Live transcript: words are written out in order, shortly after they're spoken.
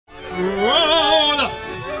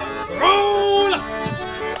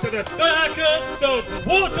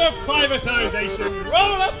water privatisation.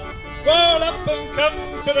 Roll up and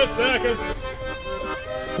come to the circus.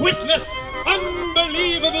 Witness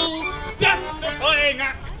unbelievable, death-defying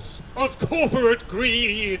acts of corporate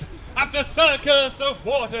greed at the circus of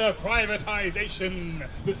water privatisation.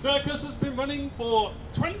 The circus has been running for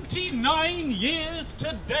 29 years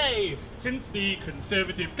today, since the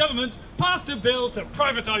Conservative government passed a bill to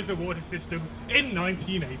privatise the water system in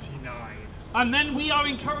 1989. And then we are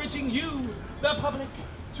encouraging you, the public,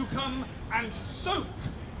 to come and soak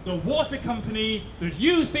the water company that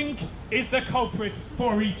you think is the culprit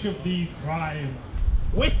for each of these crimes.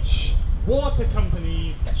 Which water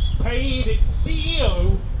company paid its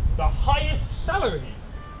CEO the highest salary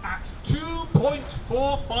at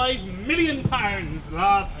 £2.45 million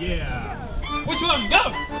last year? Which one?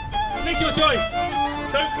 Go! Make your choice!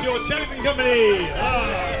 Soak your chosen company!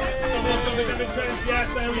 Something of interest, yes,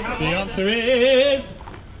 there we have it. The answer is...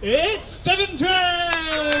 it's 7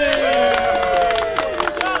 trillion!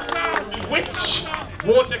 Which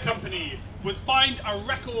water company was fined a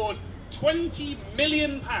record £20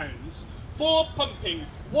 million for pumping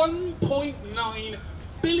 1.9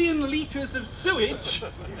 billion litres of sewage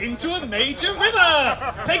into a major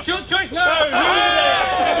river? Take your choice now!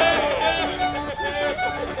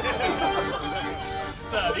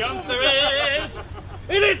 So the answer is...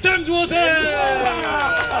 it is Thames Water!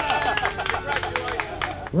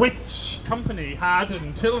 Which company had,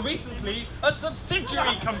 until recently, a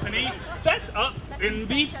subsidiary company set up in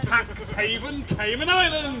the tax haven Cayman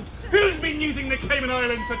Islands? Who's been using the Cayman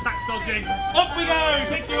Islands for tax dodging? Off we go!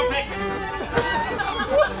 Take your pick!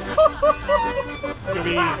 You'll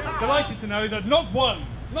be delighted to know that not one,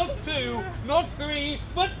 not two, not three,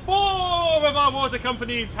 but 4 of our water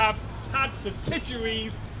companies have had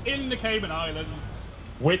subsidiaries in the Cayman Islands.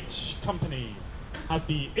 Which company has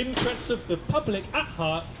the interests of the public at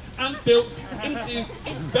heart and built into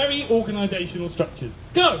its very organisational structures?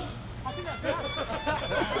 Go!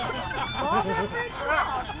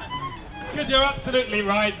 Because you're absolutely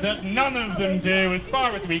right that none of them do, as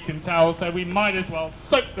far as we can tell, so we might as well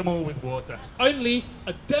soak them all with water. Only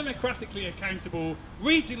a democratically accountable,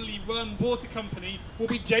 regionally run water company will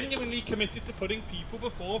be genuinely committed to putting people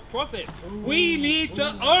before profit. We need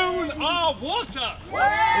to own our water!